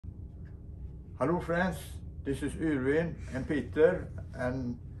Hello friends, this is Irwin and Peter,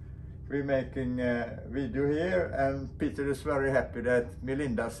 and we're making a video here, and Peter is very happy that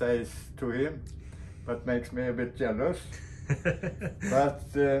Melinda says to him, but makes me a bit jealous. But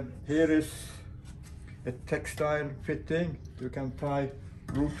here is a textile fitting. You can tie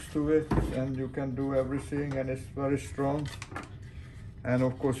ropes to it and you can do everything, and it's very strong. And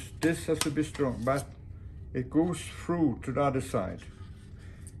of course this has to be strong, but it goes through to the other side.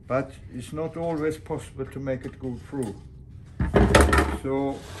 But it's not always possible to make it go through.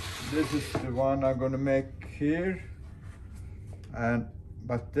 So this is the one I'm going to make here.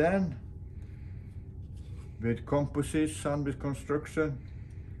 But then with composites and with construction,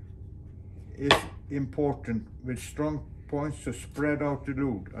 it's important with strong points to spread out the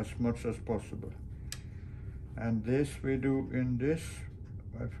load as much as possible. And this we do in this.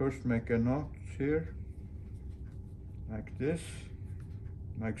 I first make a knot here, like this,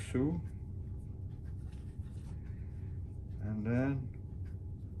 like so. And then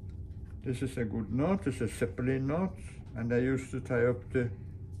this is a good knot, it's a zeppelin knot, and I used to tie up the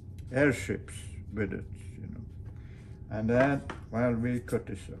airships with it, you know. And then, well, we cut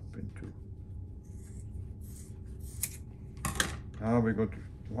this up in two. Now we got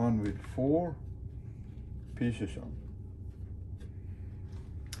one with 4 pieces on.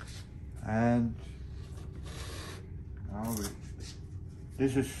 And now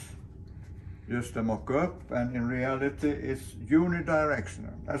this is just a mock-up, and in reality it's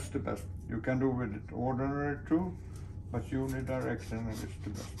unidirectional. That's the best. You can do with it ordinary too, but unidirectional is the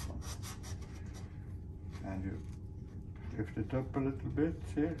best one. And you lift it up a little bit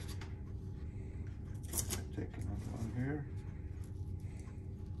here. Take another one here.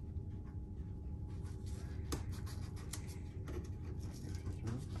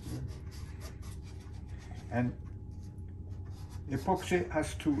 And epoxy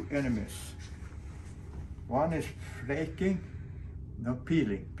has 2 enemies. One is flaking, no,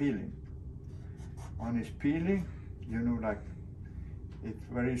 peeling. One is peeling, you know, like it's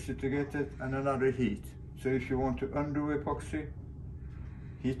very easy to get it, and another heat. So if you want to undo epoxy,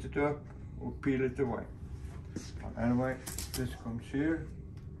 heat it up or peel it away. But anyway, this comes here.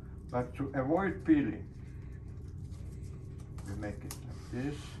 But to avoid peeling, we make it like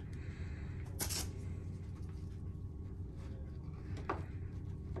this.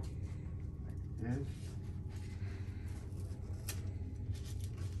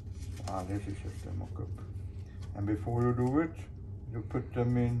 This is just a mock-up. And before you do it, you put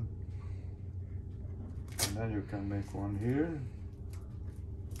them in, and then you can make one here.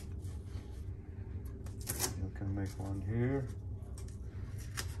 You can make one here.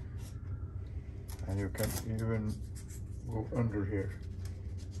 And you can even go under here.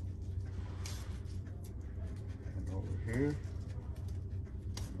 And over here.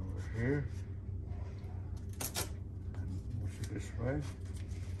 And over here. And push it this way.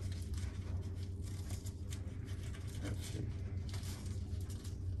 Let's see.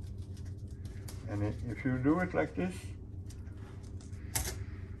 And if you do it like this,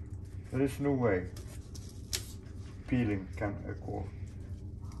 there is no way peeling can occur.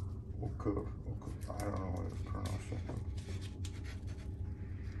 I don't know how to pronounce that.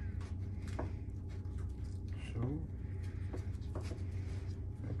 So,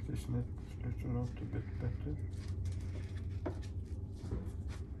 make this net little out a bit better.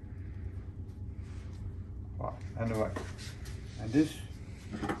 Wow. Anyway, and this,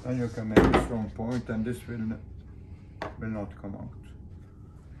 then you can make a strong point, and this will not come out.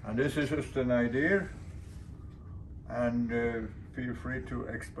 And this is just an idea, and feel free to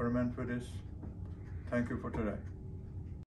experiment with this. Thank you for today.